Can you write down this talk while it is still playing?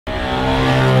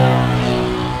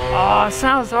Oh, it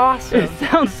sounds awesome. It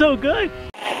sounds so good.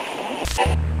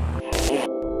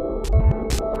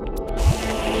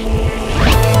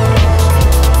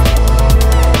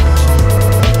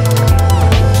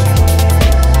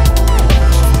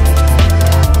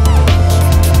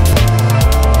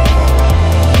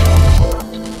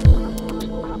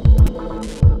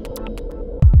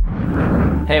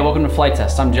 Hey, welcome to Flite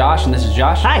Test. I'm Josh, and this is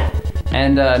Josh. Hi.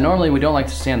 And normally we don't like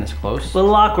to stand this close. A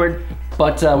little awkward.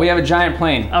 But we have a giant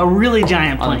plane. A really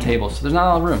giant plane. On the table, so there's not a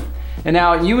lot of room. And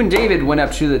now you and David went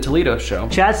up to the Toledo Show.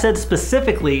 Chad said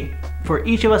specifically for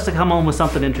each of us to come home with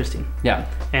something interesting. Yeah.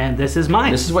 And this is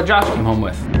mine. This is what Josh came home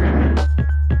with.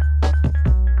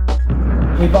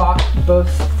 We bought both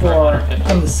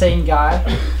from the same guy.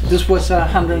 This was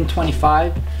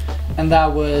 125 and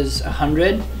that was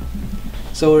 100.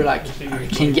 So we're like, we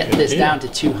can get this down to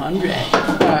 200.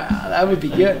 That would be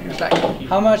good. It was like,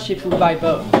 how much if we buy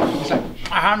both? It's like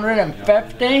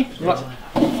 150.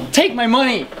 Like, take my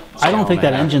money. I don't think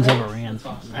that engine's ever ran.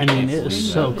 I mean, it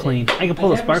is so clean. I can pull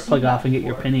the spark plug off and get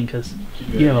your pinning because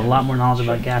you have a lot more knowledge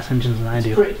about gas engines than I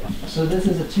do. So this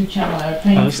is a 2-channel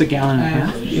airplane. Oh, it's a gallon and a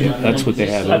half. Yeah, that's what they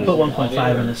have. I put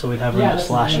 1.5 in it so we'd have room to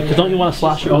slosh it. Because don't you want to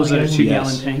slosh your Oh, is that a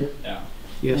 2-gallon tank?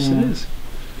 Yes, it is.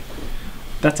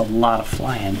 That's a lot of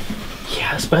flying.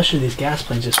 Yeah, especially these gas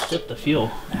planes just flip the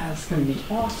fuel. That's gonna be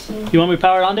awesome. You want me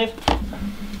powered on, Dave?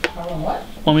 Power on what?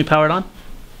 Want me powered on?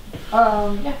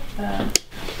 Yeah.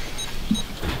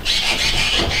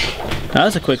 That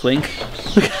was a quick link.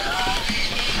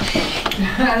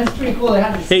 That's pretty cool. They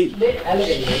have this split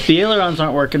elevator. The ailerons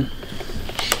aren't working.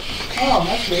 Oh,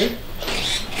 that's weird.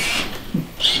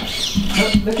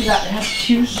 Look at that. It has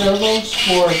 2 servos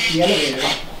for the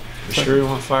elevator. You sure you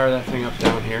want to fire that thing up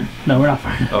down here? No, we're not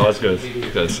firing. Oh, that's good.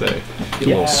 Gonna say. Get a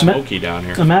little smoky down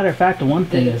here. A matter of fact, the one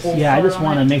thing is, yeah, I just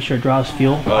want to make sure it draws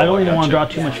fuel. Oh, I don't even want to draw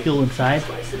too much fuel inside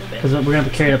because we're gonna have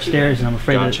to carry it upstairs, and I'm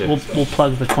afraid that we'll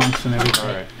plug the trunks and everything.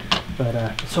 All right. But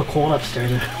it's so cold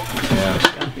upstairs. Yeah.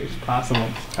 Down here is possible.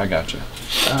 I gotcha.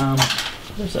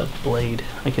 There's a blade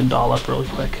I can doll up really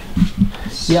quick.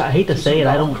 Yeah, I hate to say it,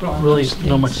 I don't really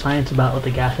know much science about with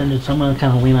the gas engine, so I'm gonna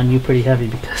kind of lean on you pretty heavy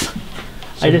because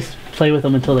I just play with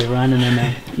them until they run and then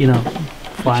they, you know,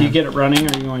 fly. If you get it running,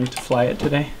 are you going to fly it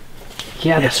today?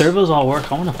 Yeah, the servos all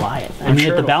work. I want to fly it. I mean,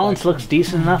 if the balance looks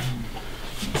decent enough,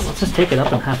 let's just take it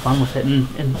up and have fun with it. And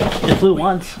it flew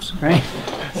once, right?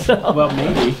 So, Well,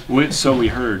 maybe. So we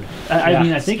heard. I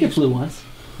mean, I think it flew once.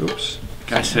 Oops.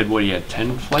 Guy said, what, he had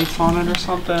 10 flights on it or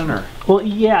something? Or? Well,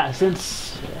 yeah,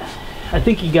 since I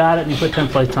think he got it and he put 10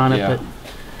 flights on it, but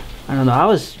I don't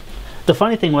know. The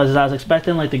funny thing was I was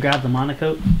expecting like to grab the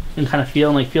monocoat and kind of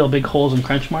feel big holes and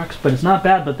crunch marks, but it's not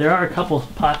bad. But there are a couple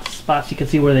spots you can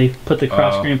see where they put the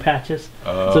cross grain patches.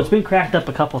 So it's been cracked up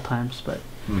a couple times, but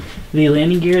the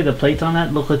landing gear, the plates on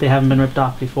that look like they haven't been ripped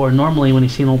off before. Normally when you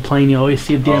see an old plane, you always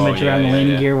see damage around the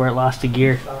landing gear where it lost a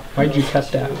gear. Why'd you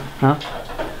cut that? Huh?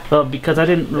 Well, because I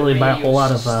didn't really buy a whole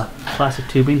lot of plastic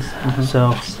tubing,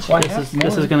 so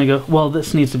this is gonna go. Well,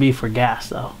 this needs to be for gas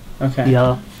though. Okay.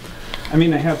 Yellow. I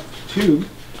mean, I have tube.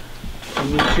 You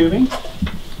need tubing?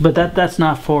 But that's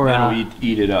not for. It'll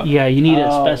eat it up. Yeah, you need it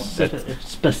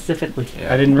specifically.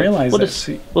 I didn't realize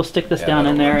We'll stick this down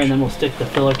in there, and then we'll stick the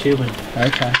filler tube in.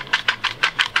 Okay.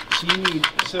 So you need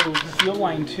fuel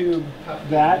line tube.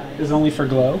 That is only for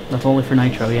glow. That's only for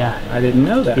nitro. Yeah. I didn't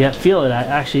know that. Yeah, feel it. It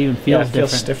actually even feels it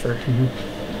feels different.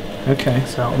 stiffer. Okay.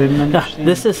 So I didn't understand.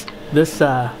 This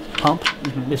pump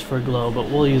is for glow, but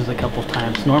we'll use it a couple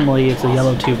times. Normally it's a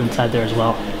yellow tube inside there as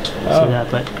well. See that,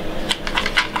 but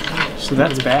so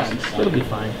that's bad. It'll be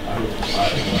fine.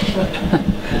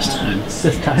 This time.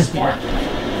 Yeah.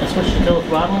 That's what you kill a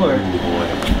throttle, or?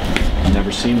 I've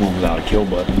never seen one without a kill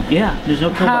button. Yeah, there's no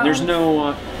kill button. There's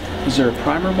no. Is there a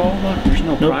primer ball? There's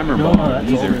no primer ball that's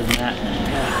either. older than that.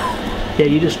 Yeah,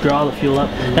 you just draw the fuel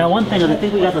up. Now, one thing is I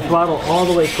think we got the throttle all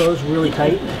the way closed really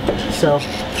tight. So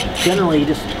generally you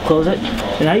just close it.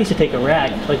 And I used to take a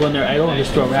rag, like when they're idle, and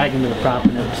just throw a rag into the prop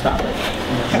and it would stop it.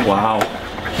 Wow.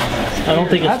 I don't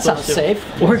think it's that sounds safe.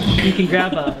 Or you can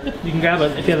grab if you have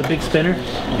a big spinner,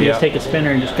 you just take a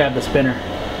spinner and just grab the spinner.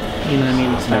 You know what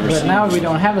I mean? But now we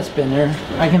don't have a spinner.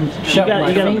 I can shove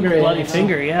my finger in. Bloody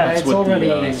finger, yeah. It's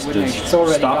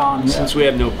already gone. Since we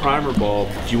have no primer ball,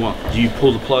 do you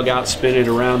pull the plug out, spin it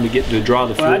around to draw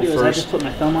the fuel first? What I do is I just put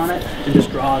my thumb on it and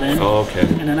just draw it in. Oh, okay.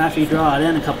 And then after you draw it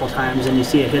in a couple times and you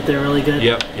see it hit there really good,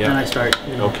 then I start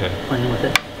playing with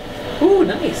it. Ooh,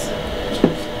 nice.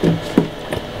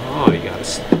 Oh, you got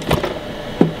it.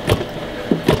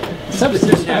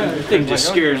 This thing just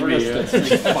scares me.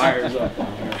 It fires up.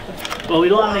 Well, we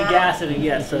don't have any gas in it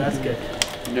yet, so that's good.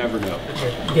 You never know.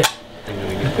 Yeah. I'm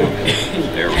gonna get that in.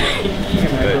 There we go.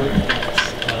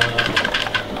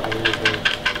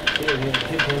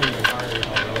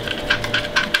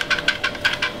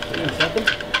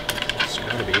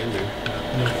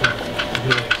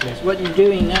 So what you're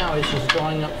doing now is just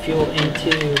drawing up fuel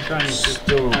into...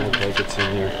 Still don't look like it's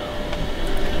in there.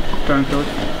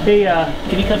 Hey,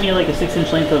 can you cut me like a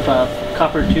 6-inch length of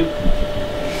copper tube?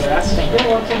 That's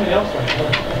somebody else like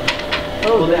that.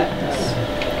 Oh, that.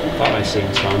 Thought I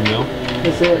seen some, no?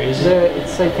 It's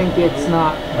I think it's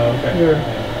not. Oh, okay.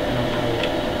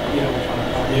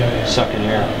 Sucking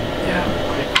air.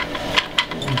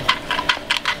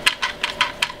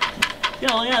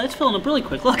 Yeah, it's filling up really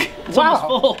quick. Look, it's Wow.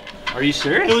 almost full. Are you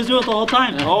serious? It was doing it the whole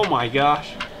time. Oh my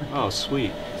gosh. Oh,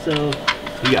 sweet. So,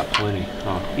 You got plenty.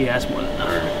 Oh. yeah, it's more than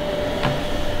enough.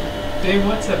 Dave,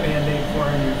 what's a Band-Aid for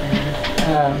on your fingers?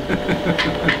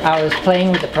 I was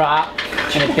playing with the prop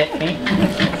and it bit me.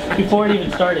 Before it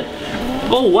even started.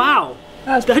 Oh, wow.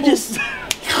 That's That just...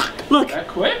 Look. That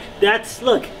quick?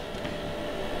 Look.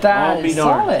 That I'll be is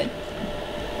darned. solid.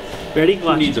 Ready? Who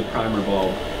Watch. needs a primer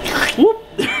bulb? Whoop.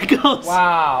 There it goes.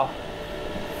 Wow.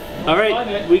 All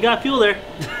right. We got fuel there.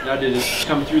 Now, did it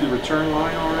come through the return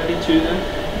line already too then?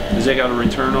 Does it got a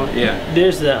return on? Yeah.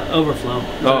 There's the overflow. Is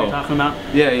that what you're talking about?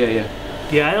 Yeah.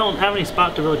 Yeah, I don't have any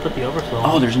spot to really put the overflow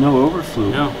Oh, on. there's no overflow.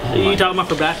 No. Oh, You talking about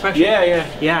for back pressure? Yeah.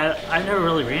 Yeah, I've never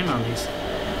really ran on these.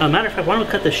 Matter of fact, why don't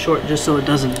we cut this short just so it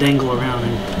doesn't dangle around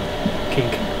and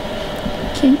kink.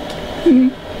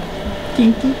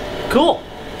 Kinky. Cool.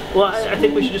 Well, I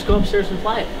think we should just go upstairs and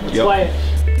fly it. Let's Yep. fly it.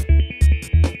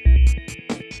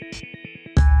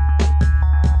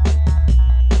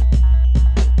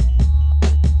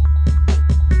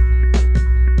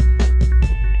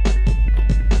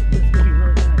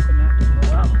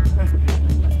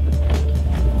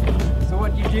 So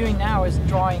what you're doing now is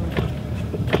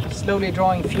slowly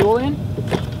drawing fuel in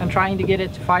and trying to get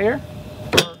it to fire.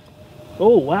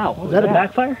 Oh, wow. Was that a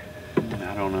backfire?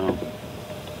 I don't know.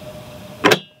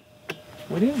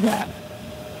 What is that?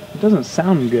 It doesn't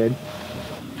sound good.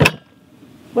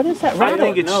 What is that? I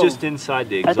think it's just inside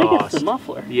the I exhaust. think it's the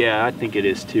muffler. Yeah, I think it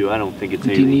is too. I don't think it's Do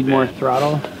anything you need more bad.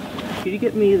 throttle? Can you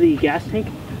get me the gas tank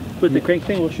with the crank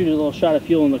thing? We'll shoot a little shot of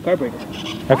fuel in the carburetor.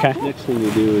 Okay. Next thing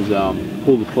we do is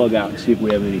pull the plug out and see if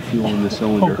we have any fuel in the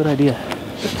cylinder. Oh, good idea.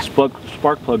 If the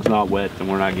spark plug's not wet, then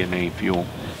we're not getting any fuel.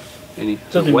 Any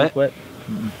Something wet? wet.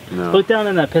 No. Look down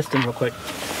in that piston real quick.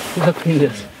 Look how clean it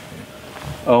is.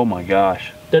 Oh my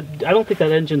gosh. I don't think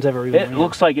that engine's ever even It ran.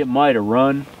 looks like it might have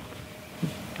run,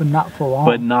 But not for long.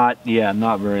 but not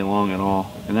very long at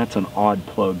all. And that's an odd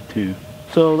plug too.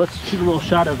 So let's shoot a little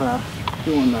shot of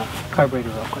fuel in the carburetor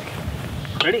real quick.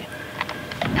 Ready?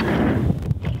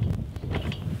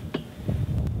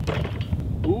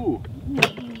 Ooh,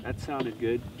 that sounded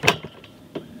good.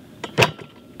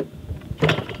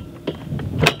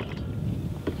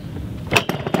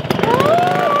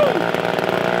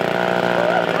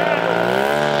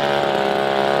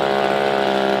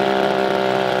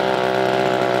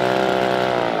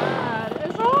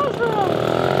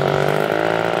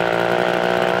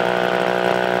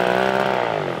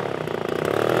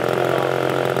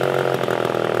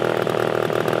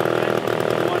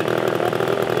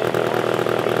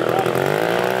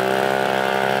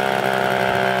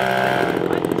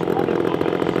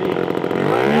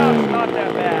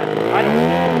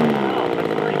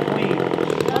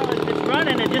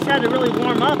 Had to really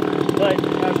warm up, but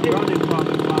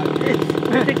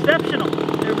it's exceptional.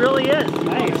 It really is.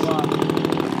 Nice.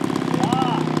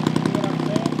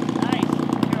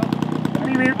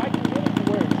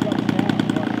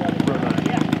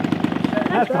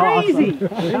 That's crazy.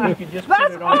 Then you can just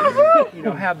put it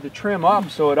on, have the trim up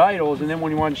so it idles, and then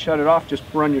when you want to shut it off, just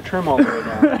run your trim all the way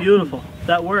down. Beautiful.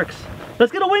 That works.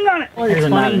 Let's get a wing on it. It's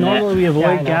funny, normally we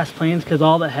avoid gas planes because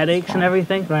all the headaches and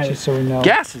everything. Right. Just so we know.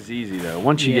 Gas is easy though.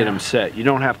 Once you get them set, you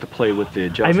don't have to play with the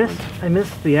adjustment. I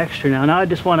miss the extra now. Now I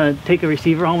just want to take a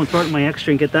receiver home and throw it in my extra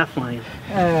and get that flying.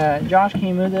 Josh, can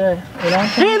you move the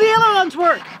ailerons? Hey, the ailerons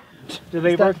work! Do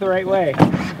they work the right way?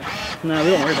 No,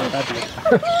 we don't worry about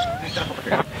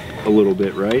that. A little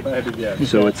bit, right?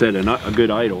 So it's at a good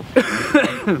idle.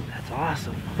 That's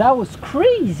awesome. That was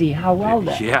crazy how well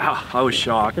that. Yeah, I was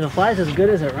shocked. It flies as good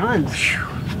as it runs.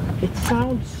 It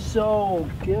sounds so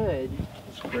good.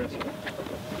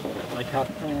 Like how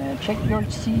Check your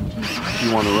CG.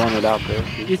 you want to run it out there?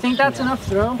 Do you think that's enough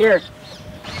throw? Here.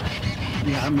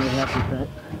 Yeah, I'm really happy with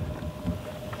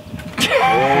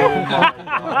Oh my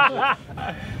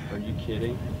Are you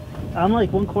kidding? that. I'm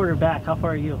like 1/4 back. How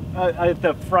far are you? At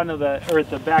the front of the, or at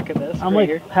the back of this. I'm right like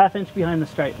here. ½ inch behind the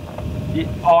stripe.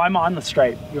 Oh, I'm on the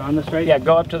stripe. You're on the stripe? Yeah,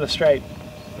 go up to the stripe.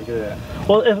 Look at that.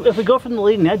 Well, if we go from the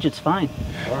leading edge, it's fine.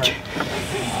 All right.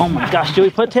 Oh my gosh, do we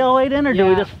put tail weight in or do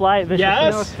we Yeah. just fly it viciously?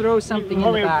 Yes. No, throw something in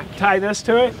Want the me back. to tie this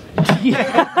to it?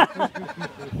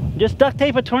 Just duct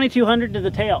tape a 2200 to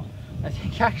the tail. I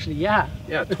think actually, yeah.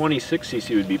 Yeah, 26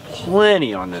 cc would be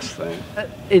plenty on this thing.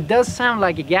 It does sound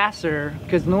like a gasser,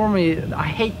 because normally I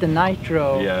hate the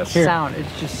nitro sound. It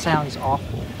just sounds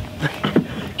awful.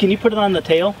 Can you put it on the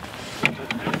tail?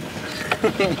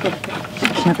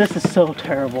 This is so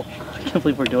terrible. I can't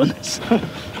believe we're doing this.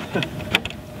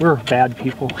 We're bad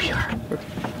people. We are. We're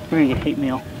gonna get hate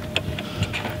mail.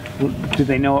 Do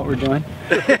they know what we're doing?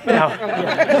 Right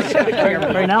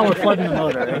now we're flooding the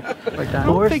motor, right? Like that. I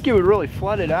don't think it would really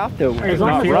flood it out though. It's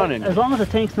not running. As long as the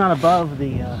tank's not above the.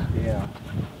 Yeah.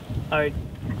 All right.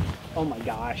 Oh my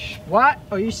gosh. What?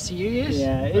 Are you serious?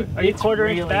 Yeah. Are you quarter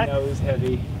inch back? Nose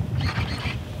heavy.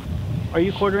 Are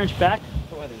you quarter inch back?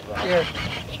 Here.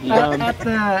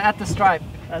 At the stripe.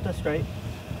 At the stripe.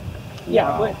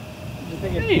 Yeah. Wow.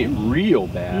 It ain't real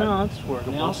bad. No, it's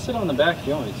workable. Yeah, I'll sit on the back if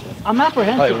you want me to. I'm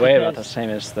apprehensive. Probably weigh about the same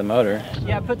as the motor.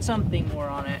 Yeah, put something more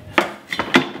on it.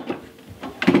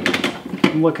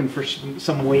 I'm looking for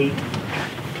some weight.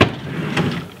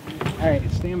 All right,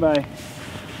 stand by.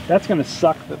 That's gonna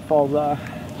suck if it falls off.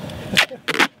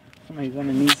 Somebody's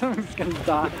underneath. Someone's gonna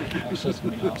die.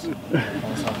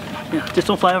 Yeah, just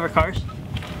don't fly over cars.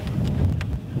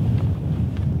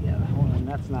 Yeah, hold on,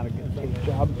 that's not a good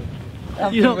job.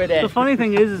 You know, the funny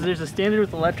thing is there's a standard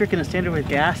with electric and a standard with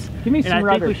gas. Give me some and I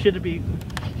rudder. think we should be.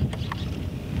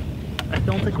 I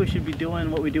don't think we should be doing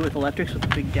what we do with electrics with the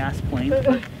big gas plane.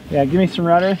 Yeah, give me some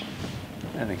rudder.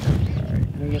 I think that's all right.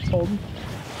 I think it's holding.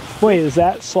 Wait, is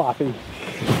that sloppy?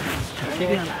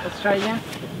 Okay, let's try again.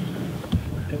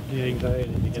 The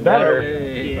anxiety. It's better.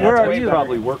 Yeah, Where are That's you?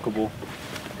 probably workable.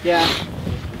 Yeah.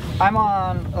 I'm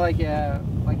on like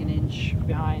an inch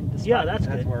behind the stripe. Yeah, that's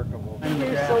good. workable.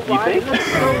 You're so wide.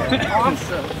 That's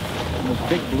so awesome.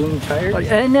 Big balloon tires.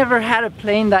 Like, I never had a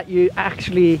plane that you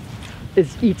actually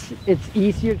it's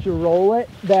easier to roll it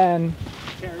than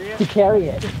to carry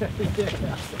it.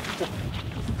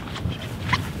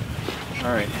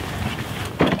 All right.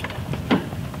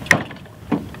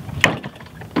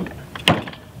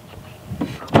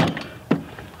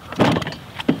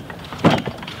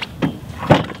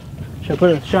 Should I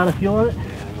put a shot of fuel on it?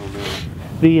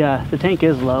 The tank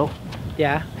is low,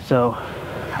 Yeah. so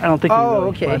I don't think we really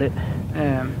okay. flood it.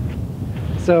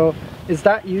 So is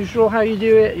that usual how you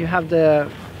do it? You have the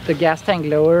gas tank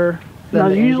lower than Now,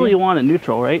 the usually you engine? want it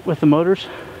neutral, right, with the motors?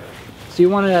 So you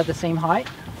want it at the same height?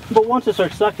 But once it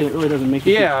starts sucking, it really doesn't make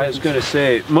a Yeah, I was gonna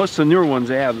say most of the newer ones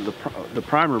they have the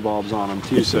primer bulbs on them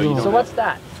too, so you So don't what's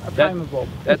that? A primer bulb.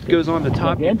 that goes on the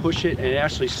top. You push it, and it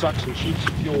actually sucks and shoots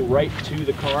the fuel right to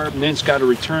the carb, and then it's got a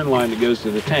return line that goes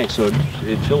to the tank, so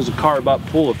it fills the carb up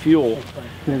full of fuel.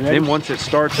 Then once it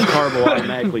starts, the carb will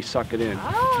automatically suck it in,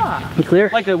 Ah, You clear?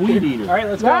 like a weed eater. All right,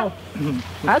 let's Wow. go.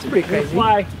 that's pretty crazy.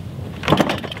 Fly.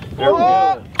 There we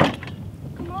go.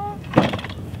 Come on.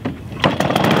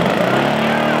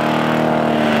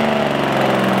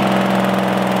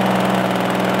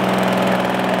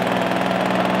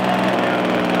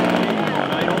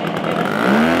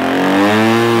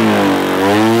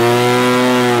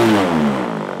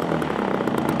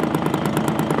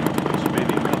 Just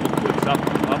maybe a couple clicks up.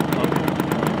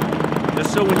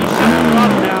 Just so when you shut the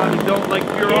throttle down, you don't, like,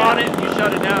 if you're on it, you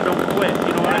shut it down, don't quit.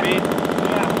 You know what I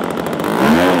mean?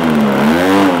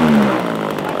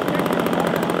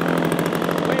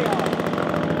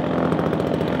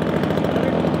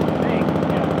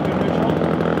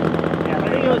 I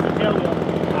think it was the tail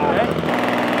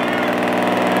wheel.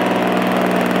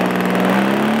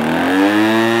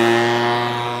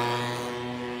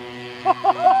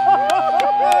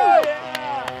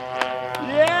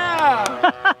 Yeah!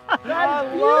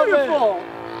 That's beautiful!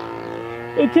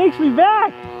 It takes me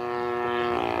back!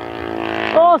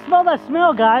 Oh, smell that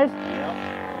smell, guys!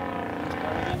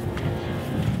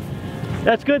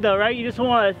 That's good though, right? You just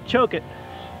want to choke it.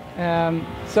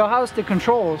 So how's the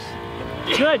controls?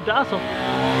 Good, docile.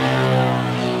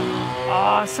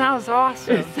 Oh, sounds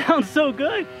awesome. It sounds so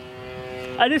good.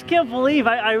 I just can't believe,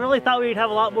 I really thought we'd have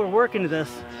a lot more work into this.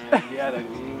 Yeah,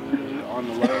 on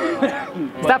the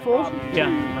low. Is that full?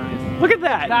 Yeah. Look at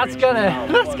that. That's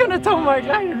gonna tow my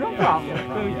glider, no problem.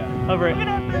 Hover it.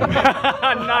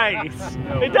 Nice.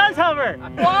 It does hover.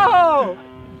 Whoa!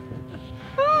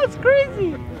 Oh, it's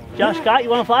crazy. Josh Scott, you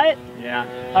want to fly it? Yeah.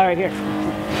 All right, here.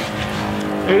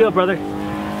 There you go, brother.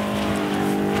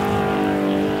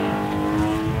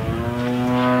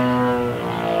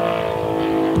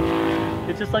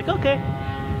 It's just like, okay,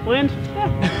 wind,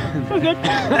 yeah, we're good.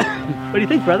 What do you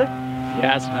think, brother?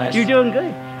 Yeah, it's nice. You're doing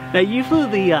good. Now, you flew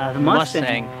the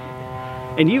Mustang,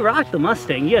 and you rocked the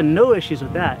Mustang. You had no issues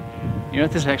with that. You know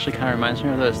what this actually kind of reminds me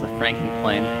of? Is the Frankie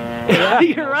plane.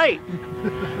 You're right.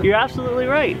 You're absolutely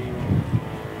right.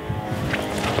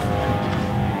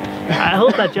 I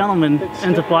hope that gentleman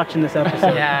ends up watching this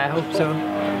episode. Yeah, I hope so.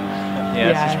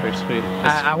 Yeah, this is pretty sweet.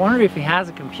 I wonder if he has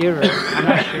a computer. I'm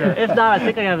not sure. If not, I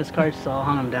think I have his card, so I'll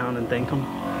hunt him down and thank him.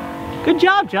 Good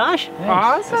job, Josh.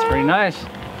 Awesome. That's pretty nice.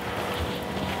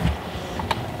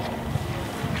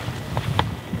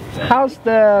 How's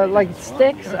the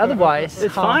sticks otherwise?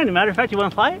 It's fine. As a matter of fact, you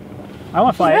want to fly it? I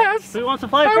want to fly it. Who wants to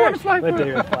fly it first? I want to fly Let first.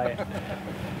 David fly it.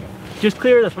 Just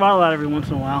clear the throttle out every once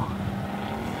in a while.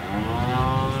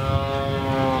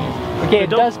 Okay, it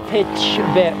does pitch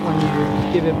a bit when you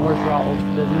give it more throttle,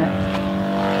 doesn't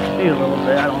it? Maybe a little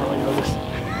bit. I don't really notice.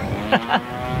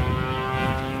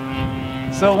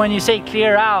 So when you say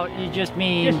clear out, you just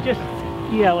mean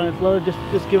Yeah, when it's low, just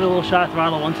give it a little shot of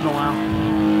throttle once in a while.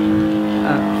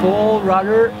 Full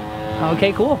rudder.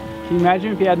 Okay, cool. Can you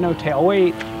imagine if you had no tail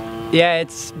weight? Yeah,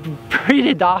 it's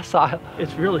pretty docile.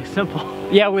 It's really simple.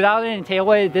 Yeah, without any tail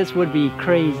weight, this would be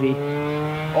crazy.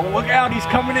 Oh, look out, he's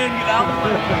coming in, get out of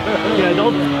the way. Yeah,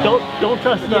 don't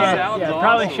trust that. Yeah,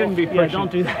 probably shouldn't be pushing. Yeah, don't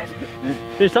do that.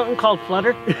 There's something called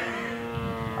flutter.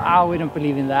 Oh, we don't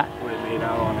believe in that. What it made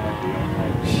out on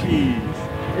that, jeez.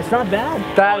 It's not bad.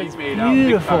 That he's is made out big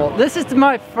beautiful. time. This is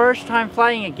my first time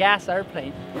flying a gas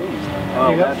airplane.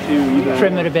 Oh, that too. Even.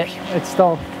 Trim it a bit. It's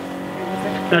still.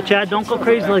 Now, Chad, don't go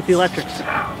crazy like the electrics.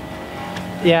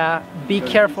 Yeah, be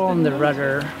careful on the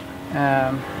rudder.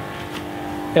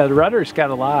 Yeah, the rudder's got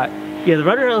a lot. Yeah, the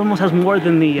rudder almost has more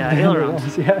than the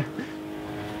ailerons. Yeah.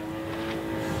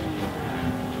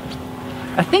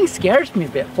 I think scares me a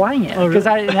bit flying it Oh, because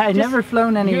really? I never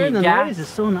flown any Hearing the gas. noise is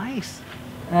so nice.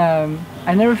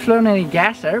 I never flown any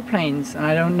gas airplanes, and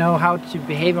I don't know how to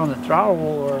behave on the throttle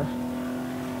or.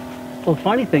 Well, the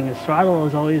funny thing is, throttle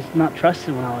was always not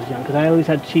trusted when I was young because I always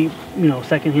had cheap,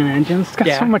 second-hand engines. It's got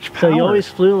so much So power. you always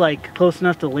flew like close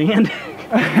enough to land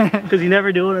because you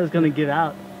never knew when it was going to give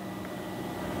out.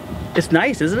 It's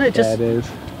nice, isn't it? Yeah, it is.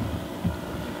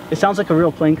 It sounds like a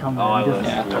real plane coming. Oh, I in. love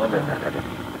Just- it.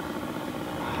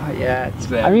 Oh, yeah,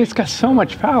 it's. I mean, it's got so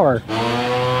much power.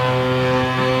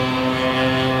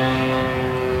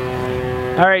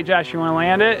 All right, Josh, you want to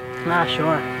land it? Ah,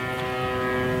 sure.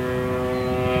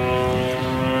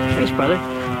 Thanks, brother.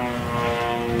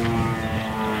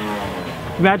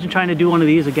 Imagine trying to do one of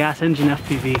these, a gas engine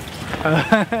FPV.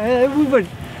 We would.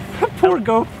 Poor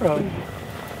GoPro.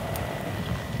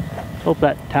 Hope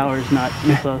that tower's not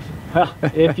too close. Well,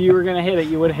 if you were gonna hit it,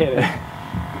 you would have hit it.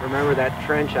 Remember that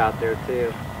trench out there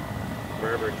too.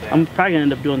 Wherever it's at. I'm probably gonna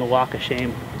end up doing the walk of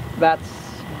shame. That's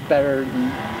better than.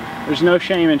 There's no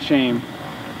shame in shame.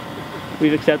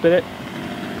 We've accepted it.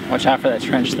 Watch out for that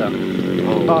trench, though.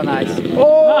 Oh, nice. There we go.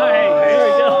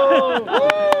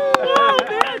 Oh,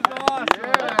 man.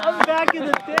 I'm back in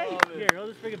the day. Here, I'll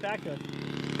just bring it back to us.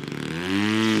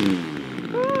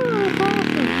 Oh, that's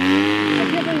awesome. I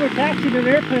can't believe we're taxiing an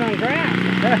airplane on grass.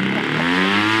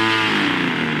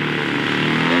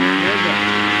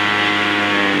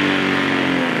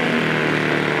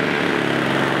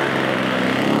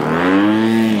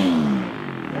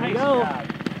 There you go.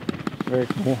 Very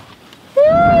cool.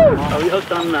 Are we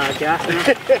hooked on gas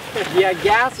now? Yeah,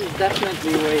 gas is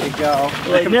definitely the way to go.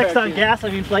 Wait, next on gas, I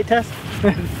mean flight test?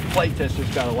 Flite Test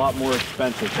just got a lot more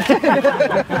expensive.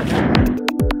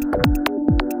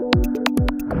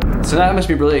 So that must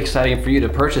be really exciting for you to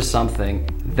purchase something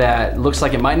that looks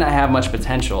like it might not have much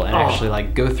potential and actually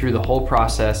like go through the whole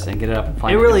process and get it up and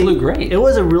flying. It really flew great. It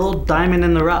was a real diamond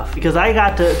in the rough because I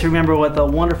got to remember what the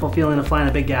wonderful feeling of flying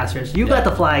a big gasser is. You got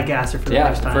to fly a gasser for the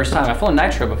first time. First time. I've flown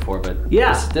nitro before, but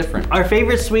Yeah. it's different. Our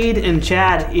favorite Swede and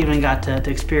Chad even got to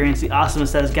experience the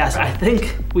awesomeness that is gas. I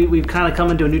think we've kind of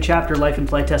come into a new chapter of life in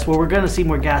Flite Test where we're going to see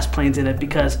more gas planes in it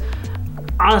because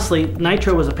honestly,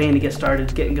 nitro was a pain to get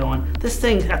started, getting going. This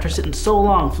thing, after sitting so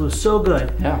long, flew so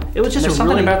good. Yeah. It was just There's a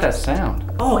something really about that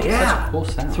sound. Oh yeah, Such a cool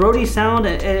sound. throaty sound,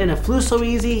 and it flew so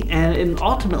easy. And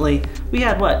ultimately, we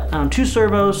had what 2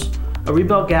 servos, a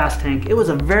rebuilt gas tank. It was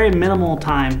a very minimal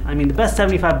time. I mean, the best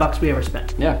 $75 we ever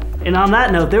spent. Yeah. And on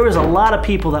that note, there was a lot of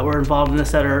people that were involved in this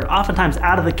that are oftentimes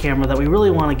out of the camera that we really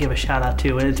want to give a shout out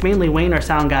to. And it's mainly Wayne, our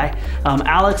sound guy,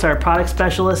 Alex, our product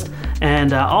specialist,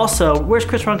 and also, where's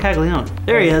Chris Roncaglione?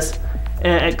 There he is.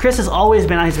 Chris has always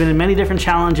been, he's been in many different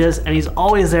challenges, and he's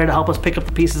always there to help us pick up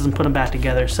the pieces and put them back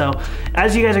together. So,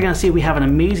 as you guys are going to see, we have an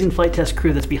amazing Flite Test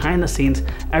crew that's behind the scenes.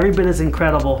 Every bit as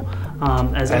incredible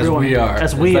as everyone. we are.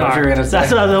 As we Is that what are. you're gonna say?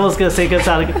 That's what I was almost going to say.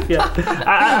 Yeah.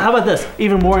 How about this?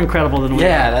 Even more incredible than we are.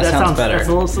 Yeah, that sounds better. That's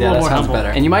a little that more sounds humble. better.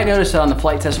 And you might notice that on the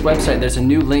Flite Test website, there's a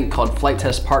new link called Flite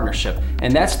Test Partnership,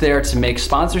 and that's there to make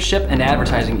sponsorship and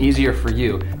advertising easier for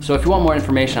you. So if you want more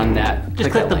information on that, Just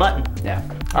click that the link. button. Yeah.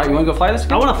 All right, you want to go fly this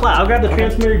again? I want to fly. I'll grab the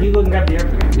transmitter. You go and grab the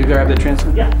airplane. You grab the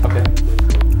transmitter? Yeah. Okay.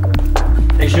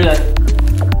 Are you sure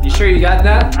that? You sure you got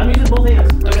that? I'm using both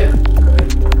hands. Okay.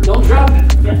 Don't drop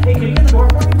it. Yeah. Hey, can you get the door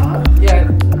for me? Yeah.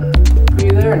 Be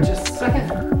there in just a second.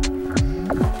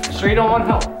 Sure you don't want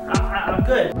help? I'm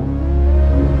good.